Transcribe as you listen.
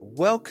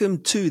Welcome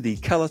to the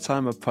Color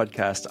Timer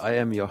podcast. I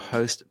am your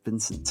host,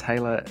 Vincent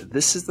Taylor.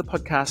 This is the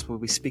podcast where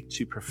we speak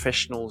to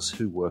professionals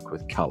who work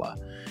with color.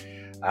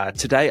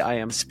 Today, I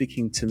am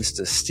speaking to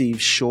Mr. Steve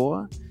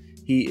Shaw.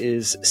 He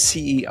is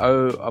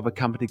CEO of a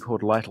company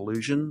called Light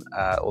Illusion.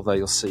 Although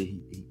you'll see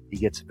he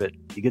gets a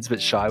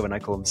bit shy when I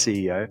call him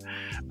CEO.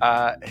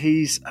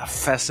 He's a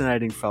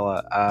fascinating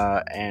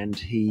fella, and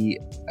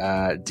he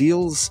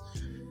deals.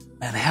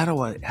 Man, how do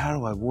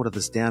I water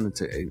this down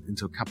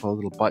into a couple of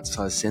little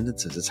bite-sized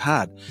sentences? It's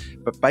hard,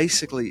 but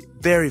basically,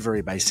 very,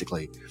 very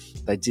basically,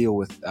 they deal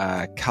with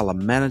color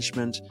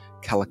management,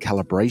 color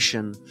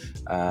calibration,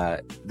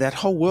 that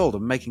whole world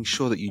of making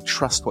sure that you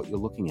trust what you're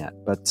looking at.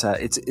 But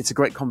it's a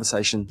great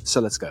conversation, so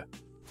let's go.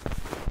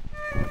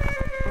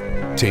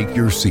 Take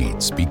your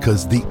seats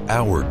because the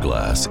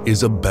hourglass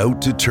is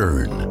about to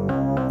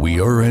turn. We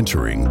are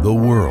entering the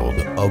world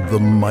of the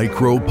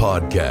micro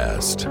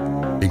podcast.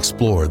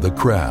 Explore the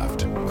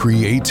craft,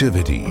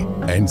 creativity,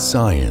 and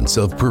science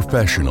of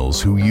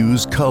professionals who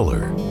use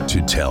color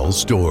to tell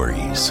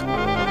stories.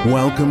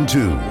 Welcome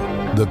to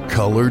The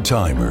Color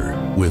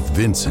Timer with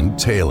Vincent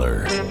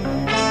Taylor.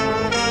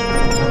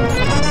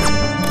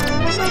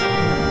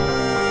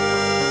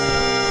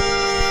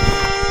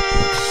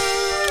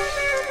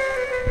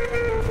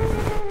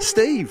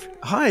 Steve,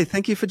 hi,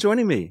 thank you for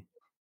joining me.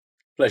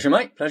 Pleasure,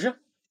 mate. Pleasure.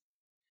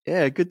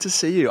 Yeah, good to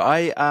see you.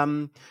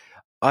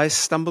 I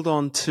stumbled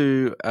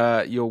onto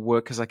your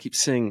work because I keep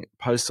seeing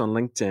posts on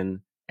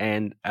LinkedIn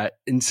and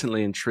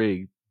instantly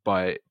intrigued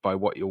by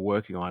what you're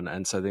working on,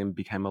 and so then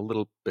became a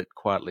little bit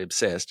quietly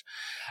obsessed.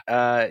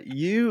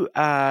 You're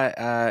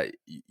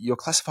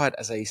classified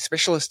as a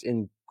specialist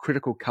in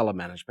critical color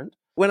management.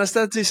 When I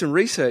started to do some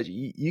research,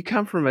 you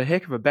come from a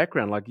heck of a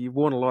background, like you've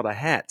worn a lot of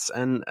hats,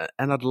 and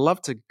I'd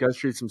love to go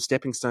through some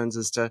stepping stones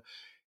as to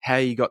how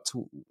you got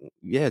to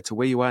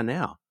where you are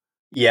now.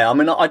 Yeah, I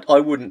mean, I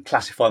wouldn't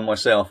classify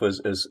myself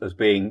as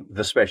being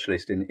the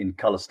specialist in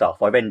colour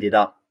stuff. I've ended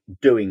up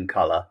doing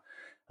colour,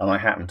 and I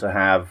happen to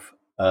have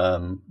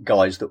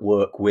guys that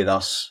work with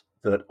us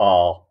that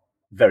are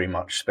very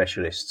much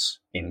specialists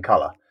in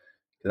colour.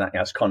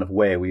 That's kind of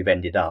where we've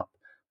ended up.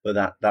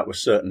 But that was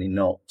certainly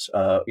not,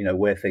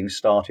 where things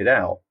started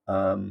out.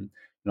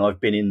 I've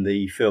been in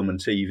the film and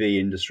TV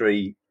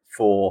industry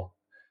for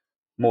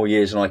more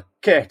years than I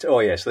care to. Oh,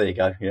 yes, there you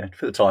go. Yeah,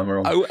 put the timer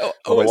on.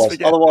 Otherwise,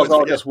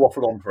 I'll just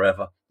waffle on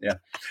forever. Yeah.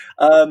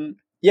 What am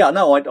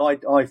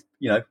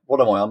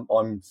I?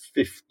 I'm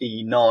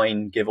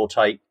 59, give or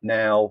take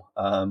now.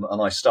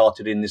 And I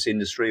started in this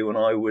industry when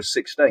I was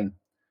 16.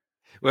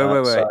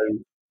 Wait. So,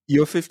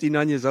 you're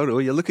 59 years old. Oh,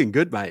 you're looking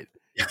good, mate.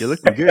 You're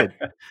looking good.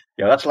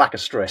 Yeah, that's lack of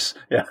stress.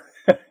 Yeah.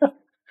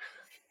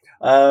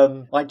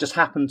 I just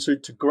happened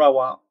to grow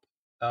up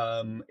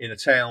in a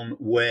town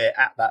where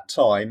at that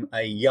time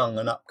a young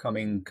and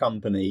upcoming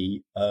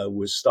company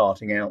was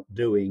starting out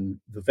doing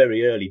the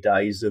very early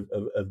days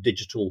of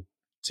digital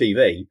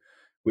TV,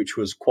 which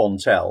was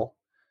Quantel.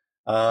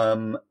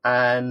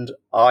 And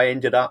I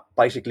ended up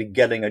basically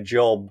getting a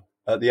job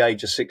at the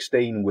age of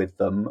 16 with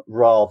them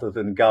rather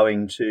than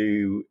going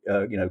to,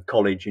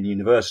 college and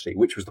university,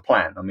 which was the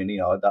plan. I mean,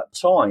 at that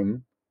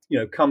time,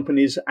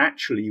 companies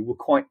actually were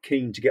quite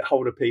keen to get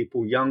hold of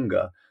people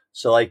younger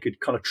so they could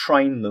kind of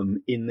train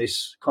them in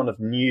this kind of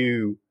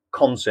new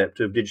concept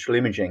of digital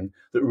imaging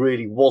that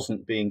really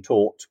wasn't being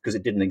taught because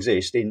it didn't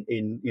exist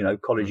in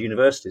college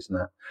universities and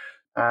that.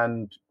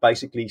 And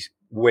basically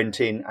went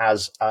in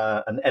as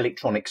an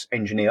electronics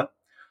engineer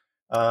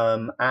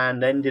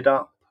and ended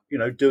up,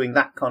 doing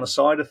that kind of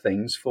side of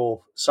things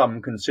for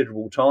some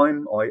considerable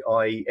time.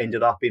 I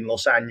ended up in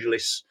Los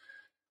Angeles,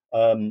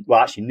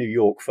 actually New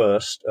York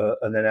first,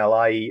 and then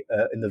LA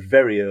in the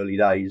very early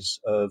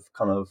days of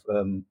kind of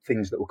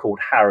things that were called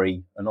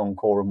Harry and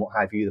Encore and what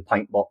have you, the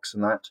paint box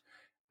and that,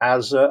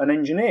 as an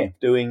engineer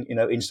doing,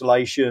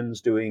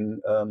 installations,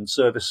 doing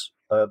service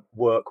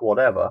work,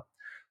 whatever.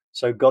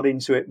 So got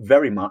into it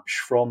very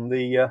much from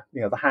the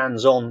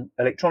hands-on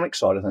electronic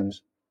side of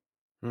things.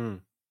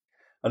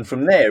 And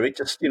from there, it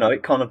just,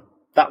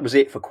 that was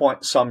it for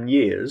quite some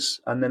years.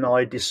 And then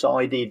I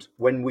decided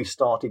when we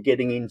started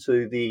getting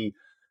into the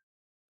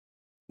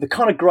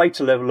kind of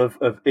greater level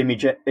of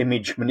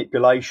image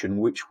manipulation,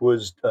 which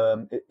was,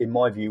 in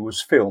my view, was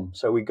film.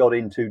 So we got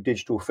into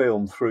digital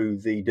film through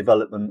the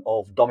development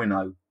of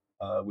Domino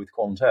with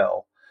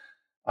Quantel.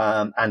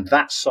 And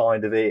that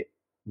side of it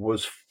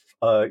was,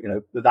 at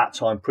that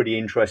time pretty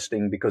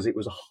interesting because it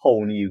was a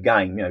whole new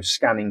game,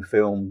 scanning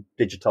film,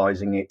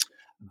 digitizing it,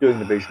 doing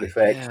the visual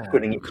effects,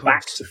 putting it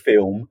back to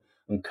film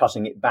and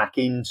cutting it back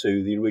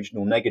into the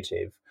original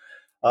negative.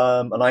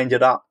 And I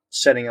ended up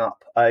setting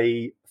up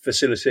a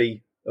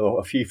facility or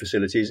a few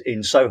facilities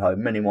in Soho.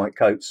 Many White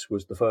Coats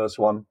was the first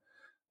one,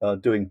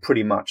 doing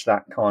pretty much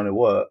that kind of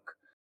work.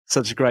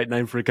 Such a great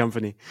name for a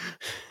company.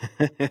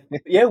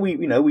 Yeah,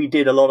 we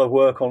did a lot of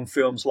work on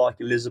films like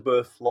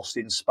Elizabeth, Lost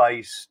in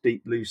Space,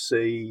 Deep Blue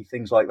Sea,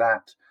 things like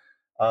that.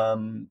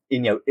 And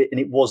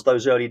it was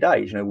those early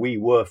days. We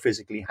were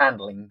physically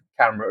handling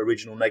camera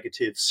original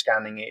negatives,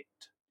 scanning it,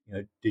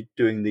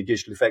 doing the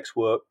digital effects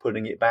work,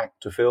 putting it back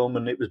to film,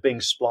 and it was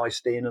being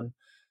spliced in, and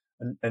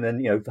then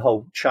the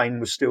whole chain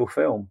was still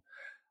film.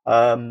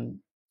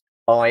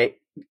 I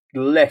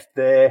left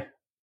there.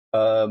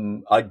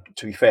 To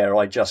be fair,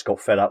 I just got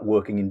fed up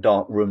working in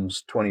dark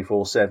rooms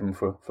 24/7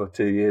 for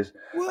 2 years.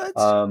 What?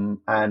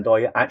 And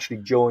I actually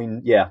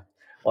joined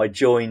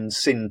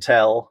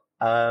Syntel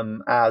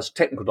as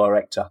technical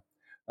director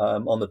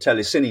on the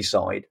telecine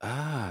side.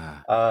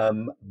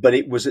 But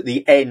it was at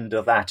the end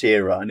of that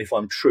era, and if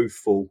I'm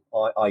truthful,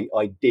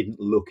 I didn't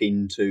look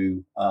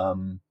into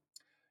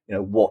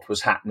what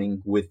was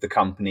happening with the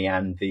company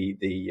and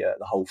the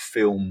whole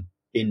film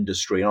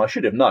industry, and I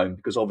should have known,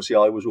 because obviously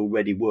I was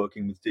already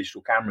working with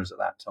digital cameras at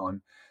that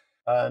time.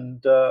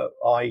 And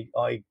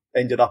I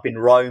ended up in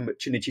Rome at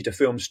Cinecittà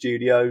Film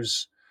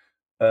Studios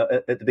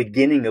at the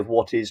beginning of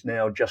what is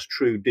now just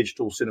true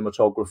digital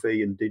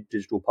cinematography and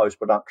digital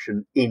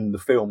post-production in the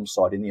film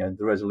side, in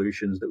the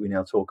resolutions that we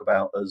now talk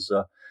about as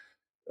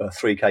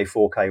 3K,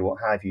 4K,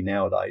 what have you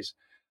nowadays.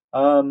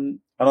 And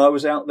I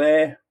was out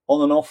there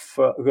on and off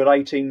for a good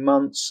 18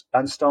 months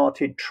and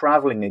started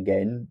traveling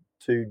again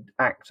to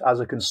act as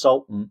a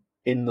consultant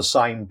in the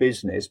same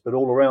business, but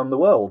all around the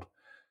world.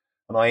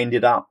 And I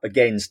ended up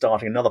again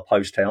starting another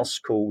post house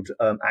called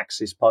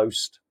Axis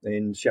Post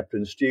in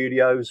Shepperton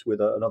Studios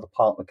with another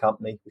partner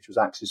company, which was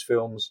Axis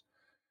Films,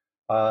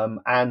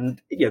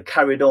 and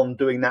carried on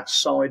doing that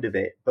side of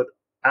it, but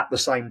at the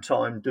same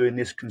time doing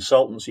this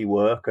consultancy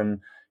work and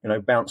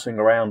bouncing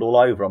around all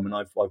over. I mean,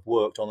 I've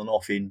worked on and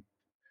off in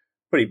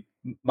pretty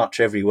much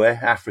everywhere: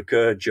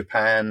 Africa,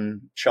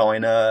 Japan,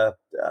 China,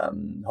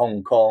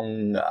 Hong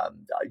Kong,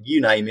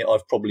 you name it,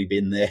 I've probably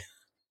been there.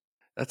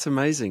 That's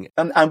amazing.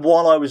 And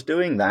while I was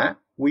doing that,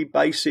 we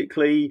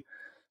basically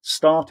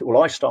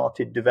I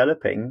started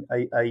developing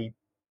a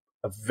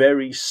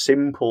very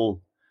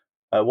simple,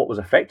 what was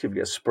effectively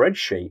a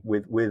spreadsheet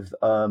with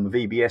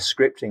VBS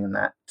scripting and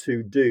that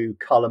to do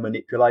color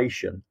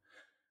manipulation.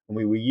 And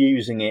we were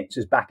using it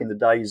as back in the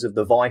days of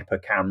the Viper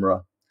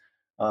camera.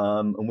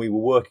 And we were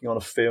working on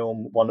a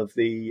film, one of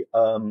the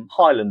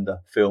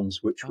Highlander films,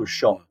 which was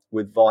shot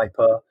with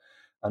Viper.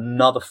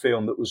 Another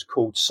film that was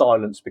called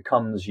Silence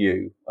Becomes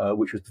You,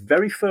 which was the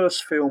very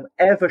first film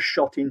ever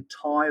shot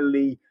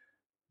entirely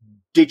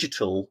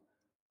digital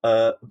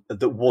that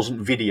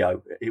wasn't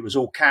video. It was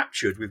all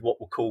captured with what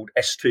were called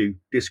S2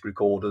 disc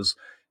recorders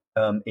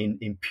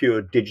in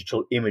pure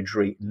digital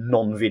imagery,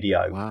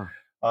 non-video.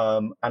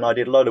 Wow. And I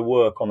did a lot of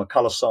work on the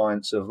color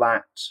science of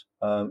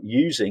that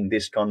using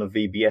this kind of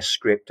VBS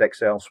script,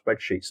 Excel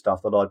spreadsheet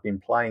stuff that I'd been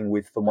playing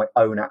with for my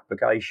own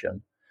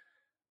application.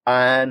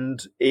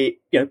 And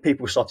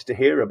people started to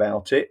hear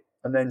about it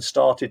and then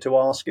started to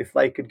ask if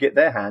they could get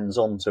their hands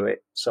onto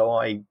it. So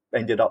I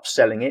ended up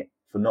selling it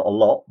for not a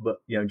lot, but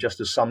just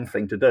as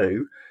something to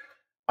do.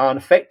 And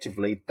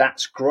effectively,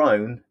 that's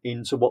grown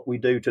into what we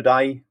do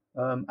today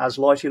as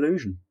Light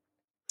Illusion.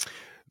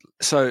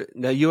 So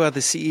now you are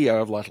the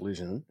CEO of Light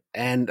Illusion,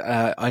 and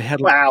I had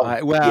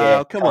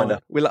come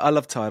kinda. on, I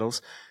love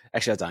titles.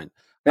 Actually, I don't.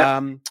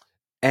 Yep.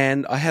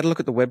 And I had a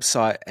look at the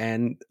website,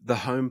 and the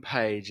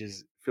homepage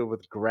is filled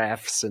with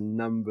graphs and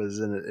numbers,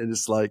 and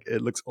it's like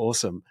it looks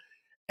awesome,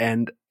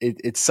 and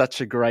it's such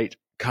a great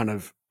kind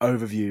of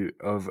overview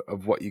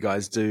of what you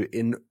guys do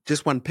in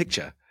just one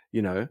picture.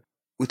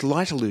 With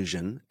Light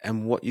Illusion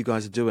and what you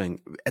guys are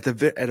doing at a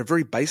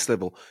very base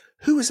level.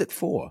 Who is it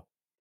for?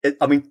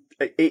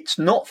 It's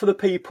not for the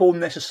people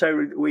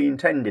necessarily that we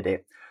intended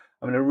it.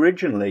 I mean,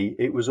 originally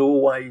it was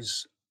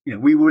always,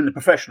 we were in the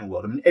professional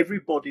world. I mean,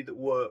 everybody that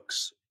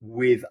works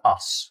with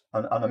us,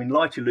 and I mean,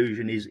 Light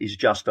Illusion is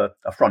just a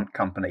front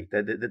company.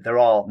 There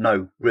are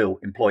no real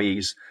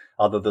employees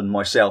other than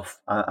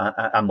myself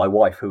and my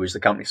wife, who is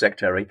the company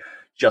secretary,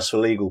 just for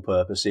legal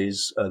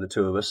purposes, the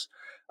two of us.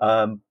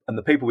 And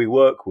the people we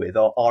work with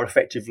are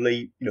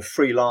effectively,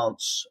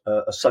 freelance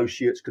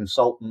associates,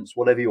 consultants,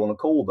 whatever you want to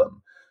call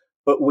them.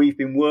 But we've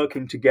been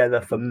working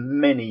together for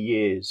many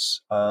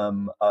years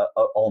on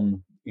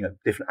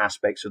different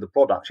aspects of the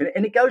product,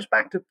 and it goes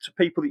back to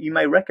people that you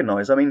may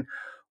recognise. I mean,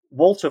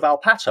 Walter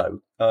Valpato,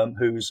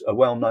 who's a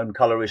well-known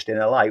colorist in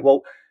LA.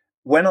 Well,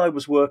 when I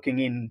was working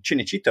in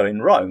Cinecittà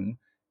in Rome,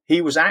 he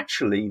was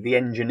actually the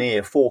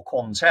engineer for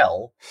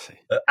Quantel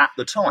at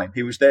the time.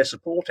 He was their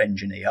support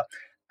engineer.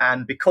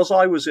 And because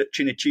I was at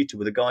Cinecittà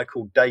with a guy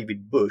called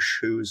David Bush,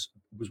 who was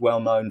well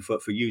known for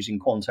using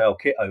Quantel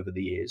kit over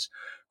the years,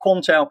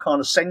 Quantel kind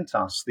of sent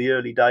us the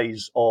early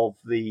days of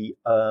the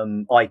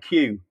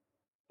IQ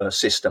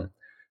system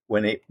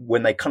when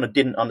they kind of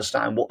didn't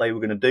understand what they were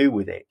going to do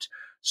with it.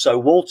 So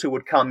Walter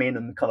would come in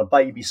and kind of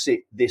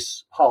babysit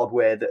this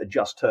hardware that had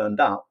just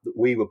turned up that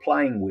we were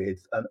playing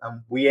with,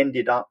 and we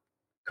ended up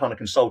kind of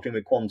consulting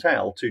with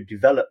Quantel to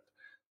develop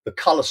the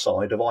color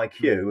side of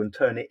IQ and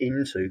turn it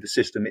into the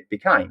system it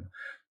became.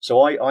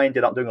 So I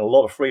ended up doing a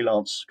lot of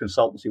freelance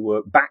consultancy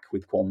work back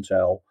with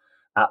Quantel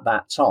at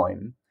that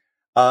time.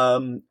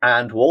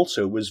 And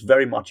Walter was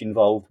very much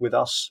involved with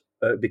us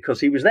because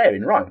he was there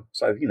in Rome.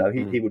 So,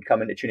 he would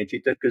come into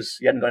Cinecittà because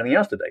he hadn't got anything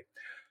else to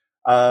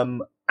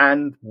do.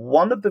 And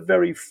one of the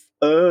very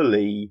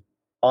early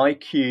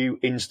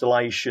IQ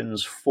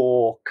installations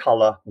for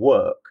colour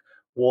work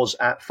was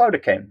at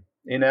Photochem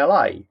in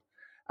LA.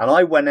 And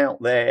I went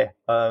out there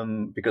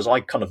because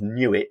I kind of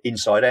knew it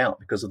inside out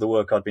because of the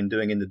work I'd been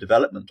doing in the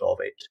development of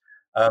it,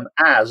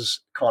 as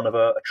kind of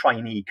a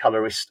trainee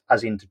colorist,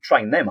 as in to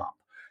train them up.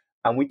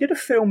 And we did a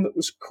film that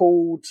was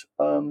called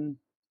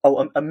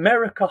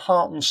America,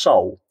 Heart and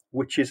Soul,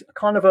 which is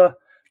kind of a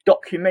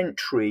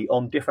documentary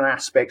on different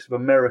aspects of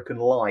American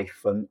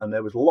life. And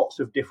there was lots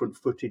of different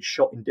footage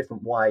shot in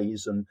different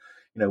ways. And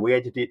we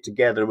edited it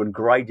together and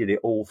graded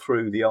it all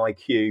through the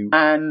IQ.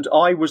 And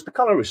I was the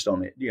colorist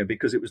on it,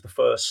 because it was the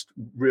first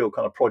real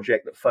kind of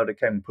project that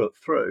Photochem put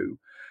through.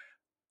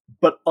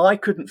 But I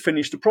couldn't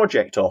finish the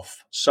project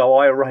off. So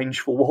I arranged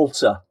for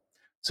Walter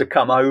to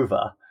come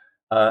over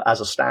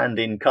as a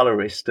stand-in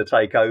colorist to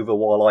take over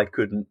while I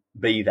couldn't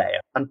be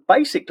there. And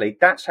basically,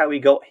 that's how he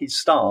got his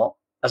start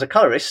as a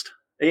colorist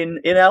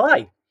in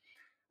LA.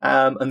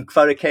 And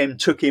Photochem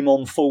took him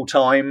on full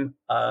time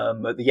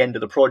at the end of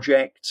the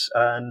project,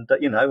 and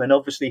and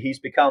obviously he's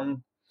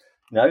become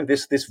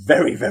this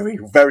very, very,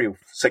 very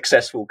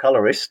successful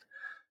colorist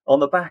on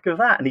the back of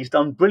that, and he's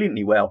done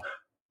brilliantly well.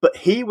 But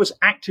he was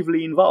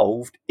actively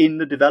involved in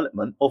the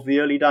development of the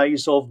early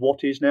days of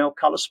what is now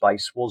Color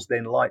Space, was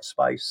then Light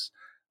Space.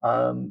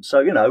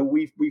 So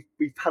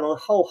we've had a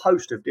whole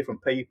host of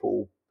different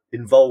people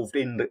involved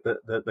in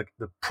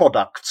the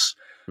products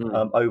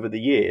over the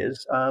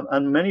years,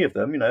 and many of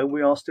them,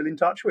 we are still in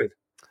touch with.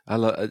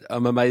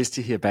 I'm amazed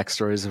to hear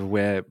backstories of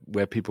where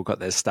people got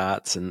their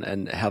starts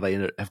and how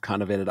they have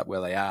kind of ended up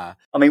where they are.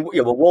 I mean,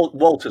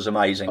 Walter's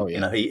amazing. Oh,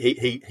 yeah.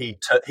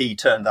 He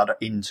turned that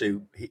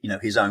into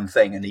his own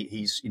thing, and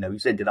he's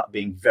ended up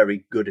being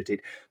very good at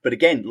it. But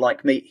again,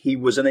 like me, he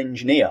was an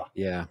engineer,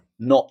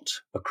 not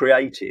a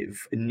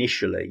creative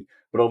initially.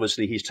 But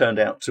obviously, he's turned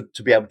out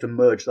to be able to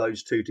merge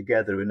those two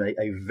together in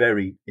a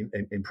very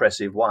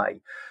impressive way.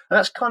 And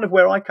that's kind of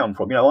where I come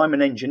from. I'm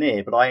an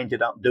engineer, but I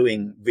ended up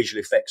doing visual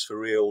effects for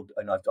real.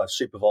 And I've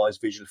supervised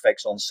visual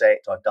effects on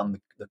set. I've done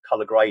the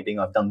color grading.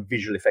 I've done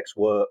visual effects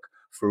work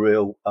for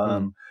real.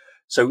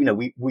 So,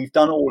 we've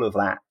done all of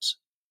that.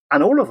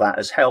 And all of that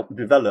has helped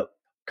develop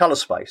Color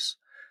Space.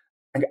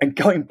 And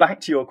going back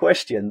to your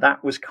question,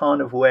 that was kind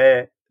of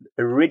where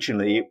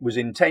originally it was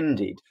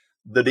intended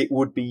that it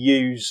would be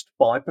used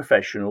by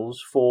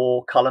professionals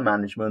for color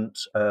management.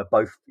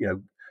 Both,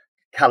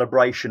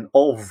 calibration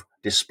of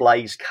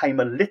displays came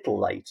a little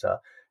later.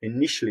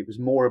 Initially, it was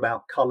more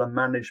about color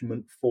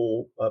management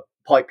for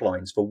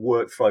pipelines, for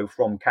workflow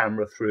from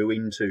camera through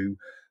into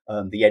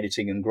the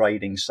editing and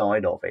grading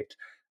side of it.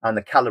 And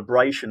the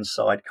calibration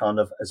side kind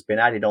of has been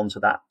added onto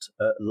that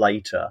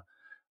later.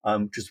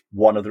 Just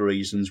one of the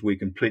reasons we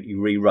completely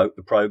rewrote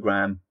the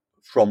program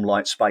from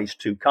Light Space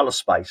to Color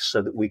Space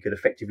so that we could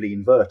effectively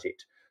invert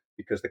it,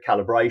 because the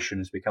calibration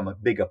has become a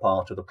bigger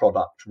part of the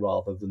product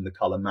rather than the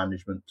color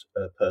management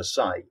per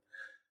se.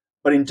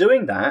 But in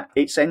doing that,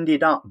 it's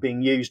ended up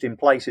being used in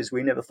places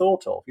we never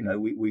thought of.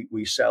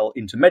 We sell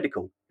into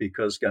medical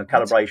because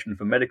calibration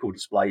for medical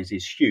displays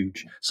is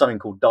huge, something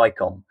called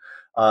DICOM.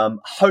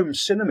 Home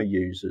cinema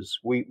users,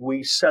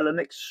 we sell an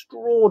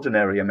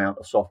extraordinary amount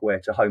of software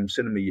to home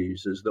cinema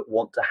users that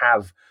want to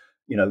have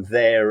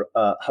their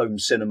home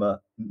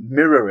cinema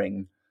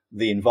mirroring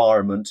the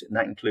environment, and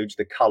that includes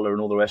the color and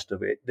all the rest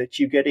of it that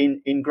you get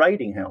in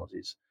grading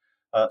houses.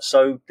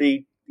 So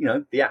the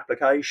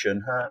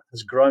application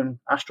has grown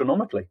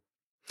astronomically.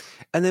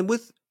 And then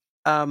with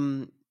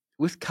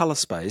Color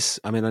Space,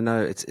 I mean, I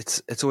know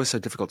it's always so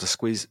difficult to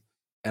squeeze,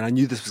 and I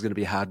knew this was going to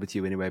be hard with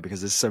you anyway because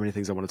there's so many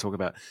things I want to talk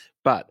about.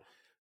 But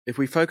if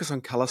we focus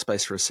on Color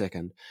Space for a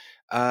second,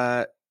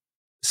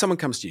 someone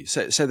comes to you,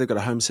 say they've got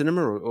a home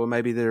cinema or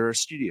maybe they're a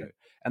studio,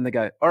 and they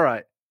go, all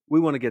right, we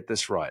want to get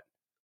this right.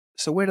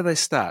 So where do they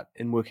start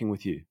in working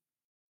with you?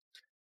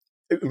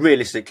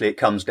 Realistically, it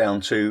comes down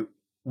to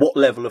what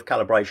level of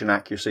calibration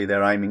accuracy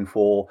they're aiming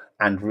for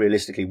and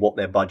realistically what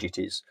their budget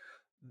is.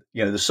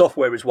 The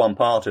software is one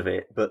part of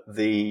it, but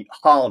the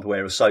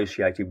hardware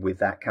associated with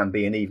that can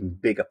be an even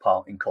bigger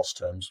part in cost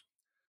terms.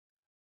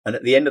 And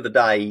at the end of the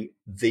day,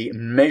 the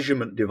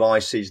measurement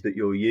devices that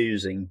you're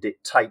using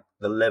dictate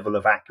the level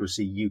of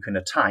accuracy you can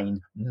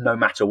attain no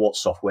matter what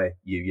software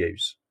you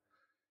use.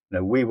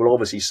 We will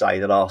obviously say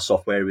that our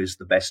software is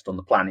the best on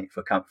the planet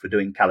for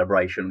doing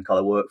calibration and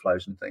color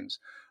workflows and things.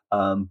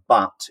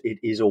 But it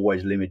is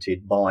always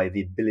limited by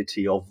the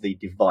ability of the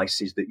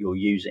devices that you're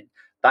using.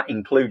 That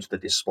includes the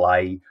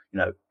display,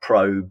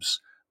 probes,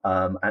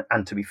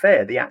 and to be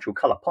fair, the actual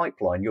color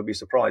pipeline. You'll be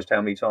surprised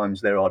how many times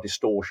there are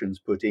distortions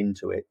put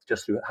into it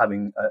just through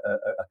having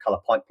a color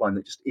pipeline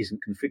that just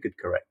isn't configured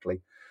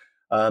correctly.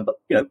 But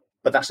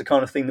that's the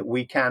kind of thing that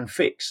we can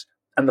fix.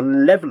 And the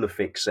level of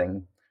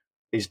fixing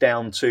is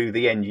down to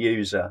the end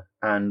user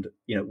and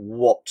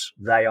what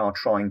they are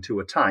trying to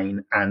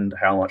attain and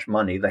how much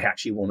money they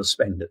actually want to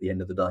spend at the end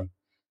of the day.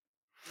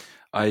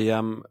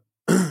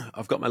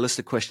 I've got my list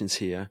of questions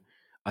here.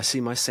 I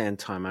see my sand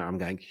timer. I'm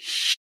going,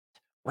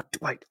 what?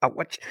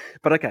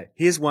 But okay,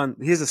 here's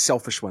a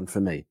selfish one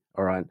for me.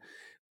 All right.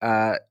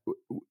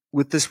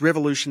 with this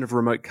revolution of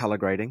remote color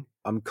grading,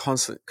 I'm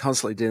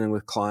constantly dealing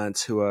with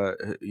clients who are,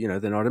 they're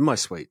not in my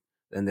suite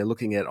and they're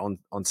looking at on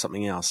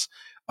something else.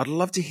 I'd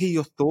love to hear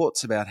your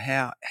thoughts about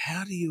how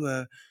do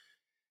you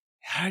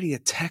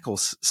tackle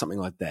something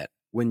like that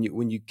when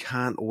you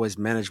can't always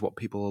manage what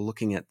people are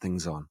looking at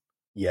things on.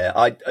 Yeah,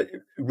 I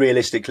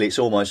realistically, it's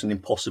almost an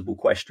impossible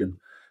question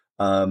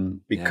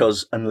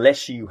because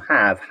unless you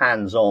have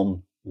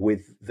hands-on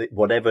with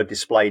whatever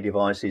display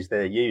devices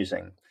they're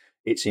using,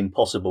 it's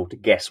impossible to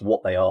guess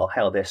what they are,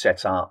 how they're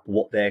set up,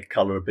 what their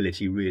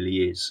colorability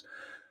really is.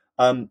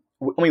 I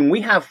mean,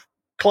 we have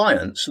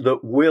clients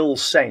that will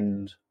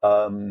send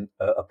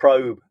a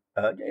probe,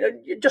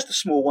 just a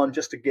small one,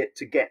 just to get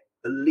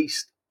at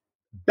least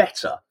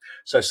better.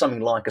 So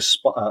something like a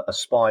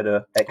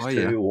Spider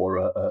X2 or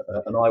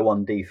an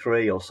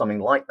I1D3 or something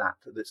like that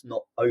that's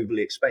not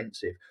overly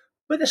expensive,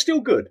 but they're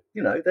still good.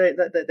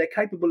 They're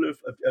capable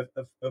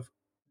of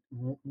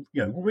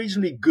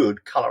reasonably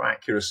good color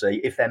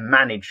accuracy if they're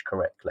managed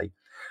correctly.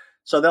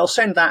 So they'll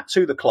send that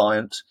to the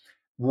client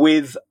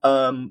with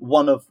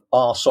one of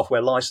our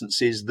software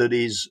licenses that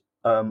is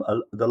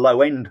the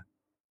low end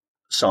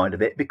side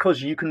of it,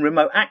 because you can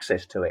remote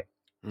access to it.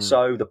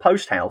 So the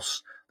post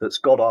house that's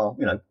got our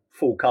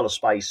full color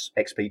space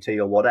XPT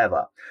or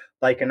whatever,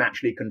 they can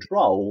actually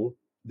control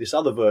this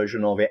other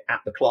version of it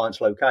at the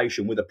client's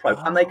location with a probe,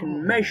 and they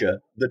can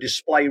measure the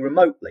display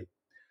remotely.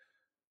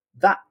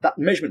 That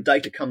measurement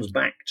data comes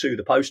back to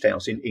the post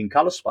house in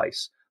color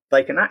space.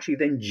 They can actually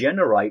then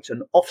generate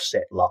an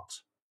offset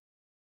LUT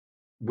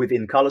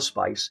within color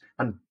space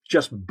and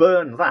just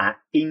burn that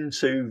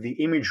into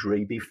the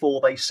imagery before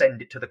they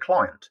send it to the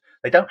client.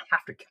 They don't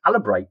have to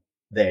calibrate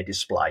their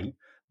display.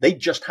 They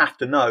just have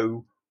to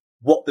know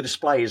what the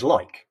display is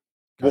like,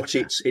 what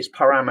its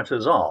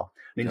parameters are.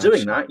 And in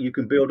doing that, you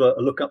can build a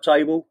lookup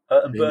table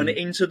and burn it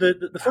into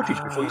the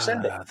footage before you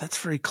send it. That's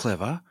very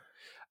clever.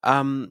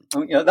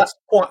 That's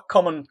quite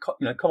common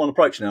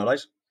approach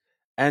nowadays.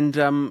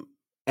 And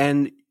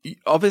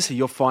obviously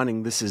you're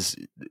finding this is,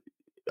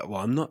 it's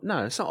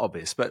not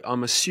obvious, but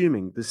I'm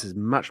assuming this is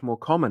much more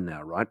common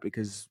now, right?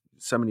 Because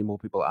so many more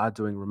people are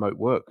doing remote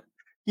work.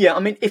 Yeah, I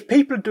mean, if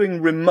people are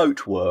doing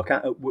remote work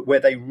where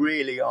they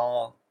really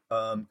are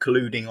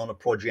colluding on a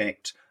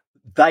project,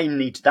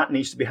 that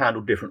needs to be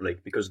handled differently,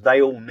 because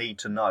they all need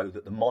to know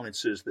that the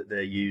monitors that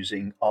they're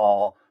using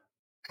are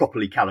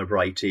properly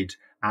calibrated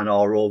and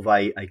are of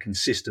a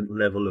consistent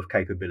level of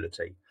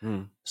capability.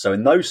 So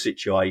in those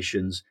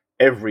situations,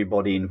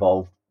 everybody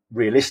involved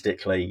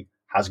realistically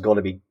has got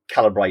to be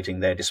calibrating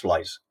their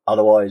displays.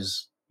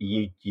 Otherwise,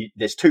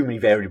 there's too many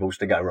variables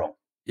to go wrong.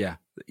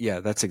 Yeah,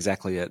 that's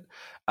exactly it.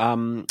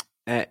 And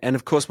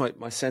of course,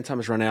 my sand time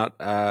has run out.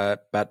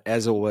 But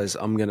as always,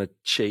 I'm going to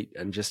cheat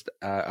and just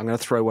I'm going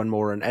to throw one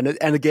more in.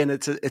 And again,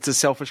 it's a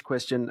selfish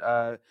question.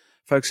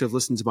 Folks who have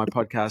listened to my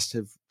podcast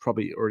have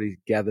probably already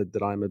gathered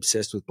that I'm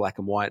obsessed with black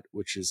and white,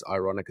 which is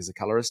ironic as a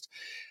colorist.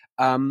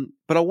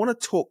 But I want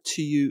to talk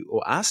to you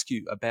or ask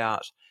you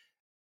about,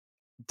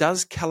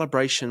 does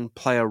calibration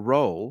play a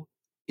role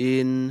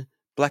in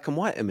black and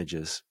white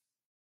images?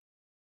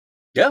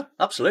 Yeah,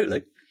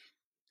 absolutely.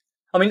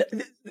 I mean,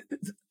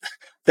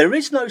 there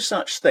is no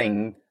such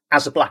thing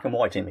as a black and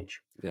white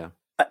image. Yeah.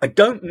 I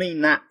don't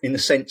mean that in the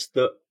sense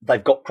that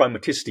they've got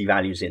chromaticity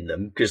values in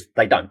them, because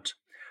they don't.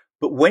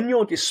 But when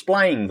you're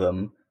displaying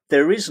them,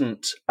 there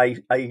isn't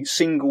a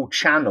single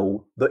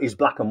channel that is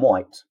black and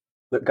white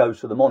that goes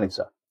to the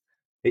monitor.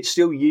 It's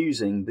still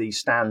using the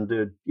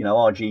standard,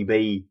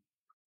 RGB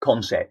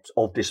concept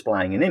of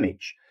displaying an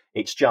image.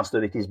 It's just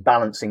that it is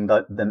balancing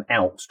them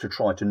out to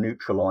try to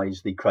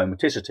neutralize the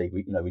chromaticity,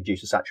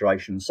 reduce the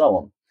saturation and so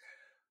on.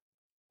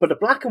 But a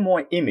black and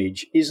white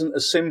image isn't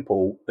as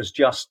simple as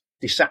just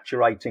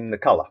desaturating the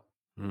color.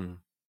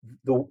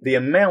 The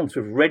amount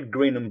of red,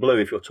 green and blue,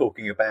 if you're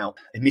talking about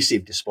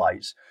emissive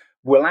displays,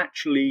 will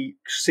actually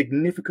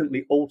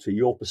significantly alter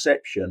your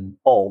perception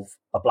of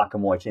a black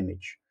and white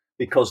image,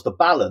 because the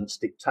balance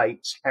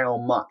dictates how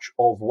much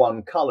of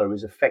one color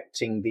is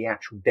affecting the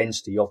actual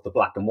density of the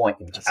black and white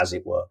image, as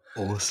it were.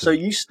 Awesome. So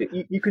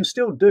you can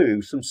still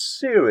do some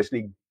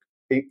seriously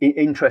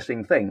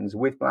interesting things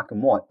with black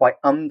and white by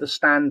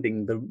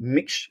understanding the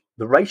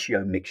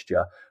ratio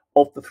mixture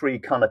of the three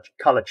color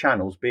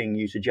channels being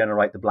used to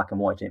generate the black and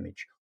white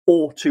image,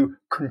 or to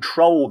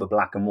control the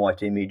black and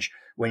white image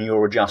when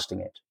you're adjusting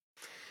it.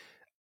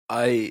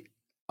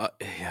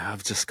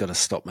 I've just got to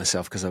stop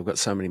myself because I've got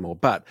so many more.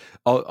 But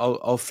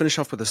I'll finish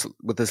off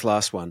with this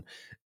last one.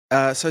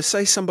 So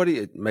say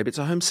somebody, maybe it's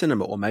a home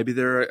cinema, or maybe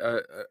they're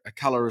a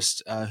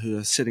colorist who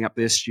are setting up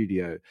their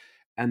studio,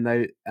 and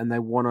they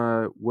want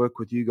to work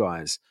with you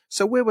guys.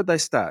 So where would they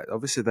start?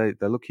 Obviously,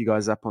 they look you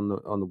guys up on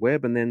the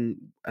web, and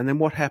then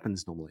what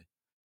happens normally?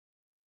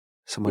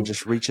 Someone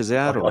just reaches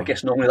out, or I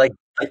guess normally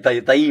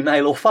they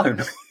email or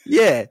phone.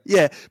 Yeah,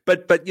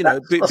 but that's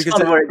because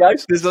kind of where it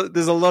goes.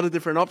 There's a lot of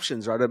different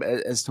options, right,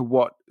 as to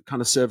what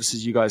kind of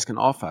services you guys can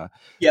offer.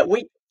 Yeah,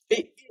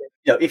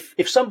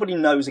 if somebody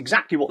knows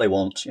exactly what they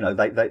want,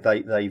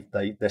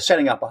 they're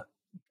setting up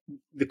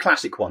the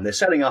classic one. They're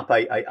setting up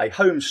a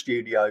home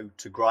studio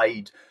to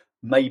grade,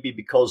 maybe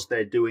because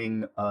they're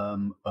doing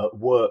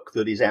work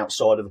that is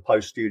outside of the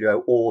post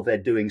studio, or they're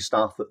doing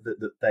stuff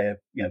that they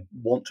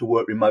want to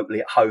work remotely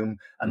at home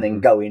and then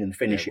go in and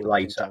finish it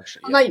later.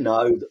 And they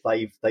know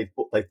that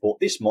they've bought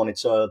this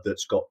monitor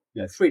that's got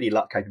 3D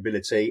LUT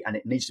capability, and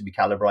it needs to be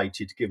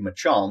calibrated to give them a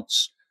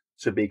chance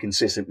to be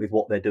consistent with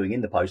what they're doing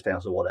in the post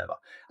house or whatever.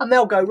 And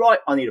they'll go, right,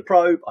 I need a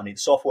probe, I need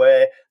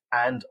software,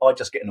 and I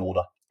just get an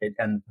order,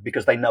 and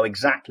because they know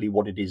exactly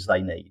what it is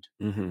they need.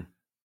 Mm-hmm.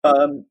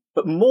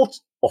 But more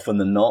often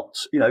than not,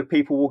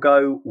 people will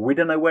go, we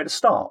don't know where to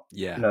start.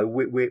 Yeah.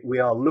 We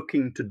are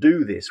looking to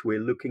do this.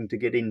 We're looking to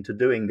get into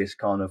doing this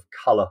kind of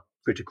color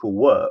critical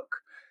work,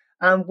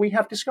 and we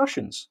have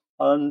discussions.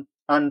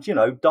 And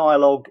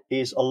dialogue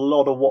is a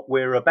lot of what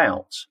we're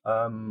about.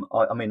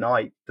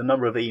 The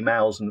number of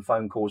emails and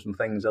phone calls and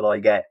things that I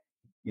get,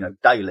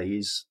 daily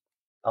is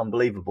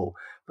unbelievable.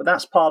 But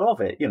that's part of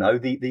it.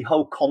 The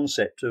whole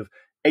concept of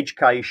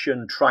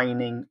education,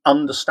 training,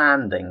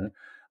 understanding,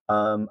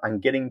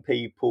 and getting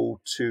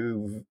people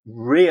to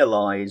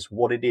realize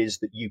what it is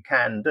that you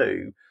can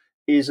do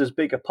is as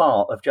big a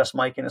part of just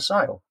making a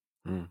sale.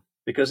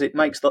 Because it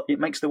makes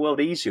the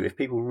world easier if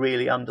people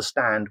really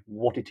understand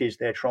what it is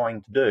they're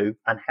trying to do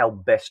and how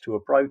best to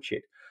approach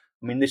it.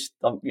 I mean, this,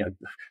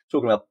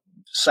 talking about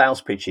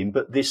sales pitching,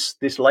 but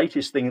this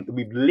latest thing that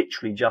we've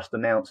literally just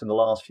announced in the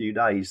last few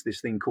days,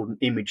 this thing called an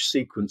image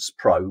sequence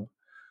probe,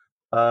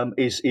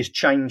 is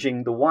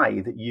changing the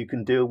way that you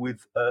can deal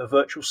with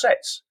virtual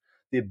sets.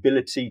 The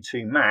ability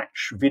to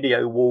match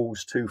video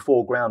walls to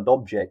foreground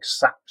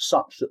objects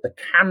such that the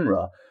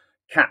camera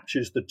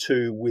captures the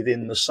two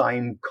within the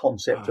same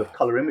concept of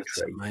color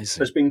imagery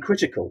has been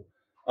critical.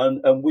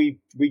 And we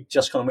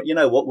just kind of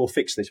went, we'll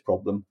fix this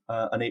problem.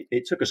 And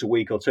it took us a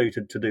week or two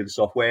to do the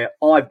software.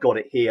 I've got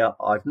it here.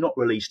 I've not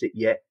released it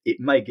yet. It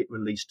may get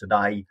released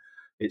today.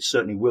 It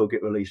certainly will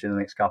get released in the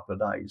next couple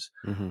of days.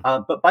 Mm-hmm.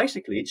 But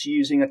basically, it's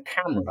using a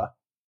camera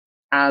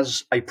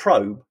as a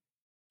probe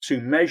to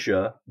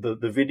measure the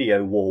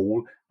video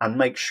wall and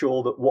make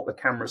sure that what the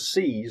camera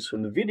sees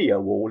from the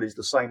video wall is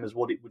the same as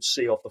what it would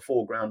see off the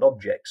foreground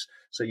objects.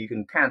 So you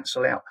can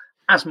cancel out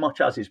as much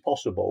as is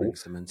possible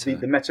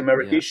the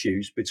metameric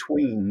issues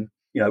between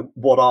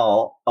what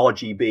are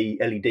RGB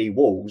LED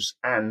walls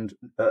and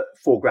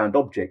foreground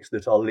objects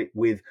that are lit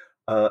with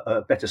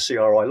better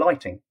CRI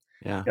lighting.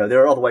 Yeah.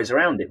 There are other ways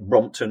around it.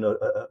 Brompton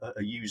are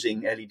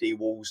using LED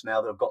walls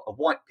now that have got a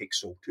white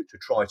pixel to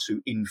try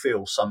to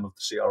infill some of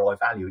the CRI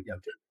value,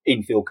 to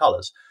infill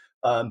colours.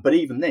 But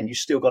even then, you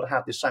still got to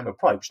have the same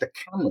approach. The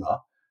camera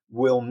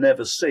will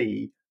never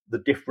see the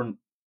different,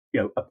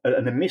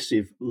 an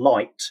emissive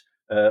light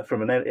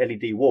from an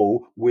LED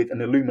wall with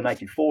an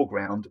illuminated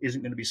foreground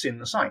isn't going to be seen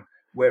the same.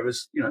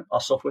 Whereas,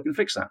 our software can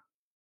fix that.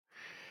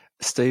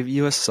 Steve,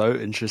 you are so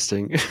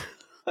interesting.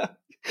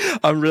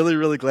 I'm really,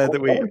 really glad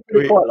that we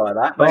quite like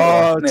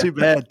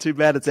that. Too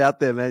bad it's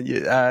out there, man.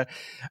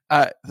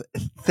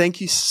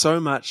 Thank you so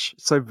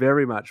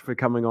very much for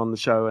coming on the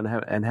show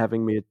and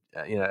having me,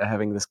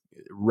 having this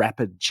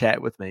rapid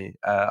chat with me.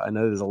 I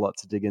know there's a lot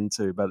to dig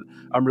into, but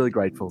I'm really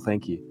grateful.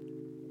 Thank you.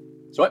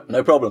 That's right,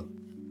 no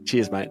problem.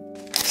 Cheers, mate.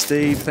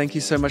 Steve, thank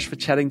you so much for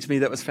chatting to me.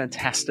 That was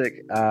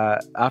fantastic.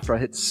 After I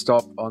hit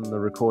stop on the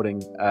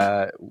recording,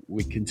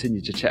 we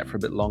continued to chat for a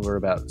bit longer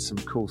about some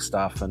cool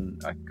stuff,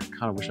 and I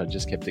kind of wish I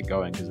just kept it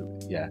going because,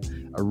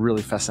 a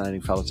really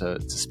fascinating fellow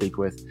to speak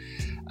with.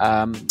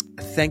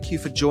 Thank you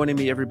for joining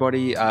me,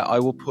 everybody. I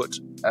will put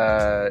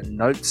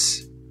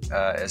notes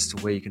as to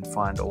where you can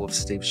find all of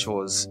Steve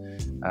Shaw's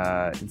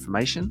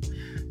information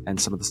and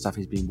some of the stuff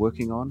he's been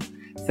working on.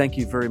 Thank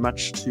you very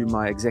much to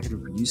my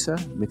executive producer,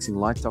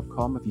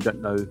 mixinglight.com. If you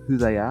don't know who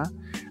they are,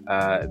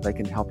 they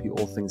can help you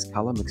all things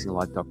color,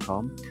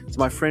 mixinglight.com. To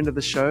my friend of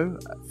the show,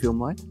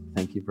 Filmlight,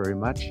 thank you very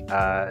much.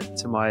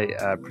 To my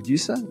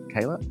producer,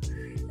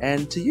 Kayla,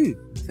 and to you,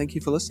 thank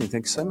you for listening.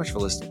 Thanks so much for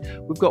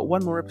listening. We've got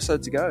one more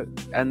episode to go,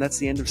 and that's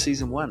the end of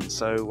season 1.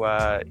 So,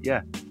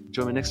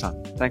 join me next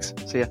time. Thanks.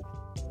 See ya.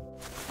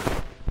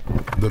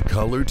 The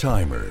Color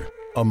Timer,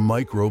 a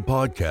micro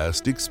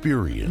podcast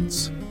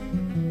experience.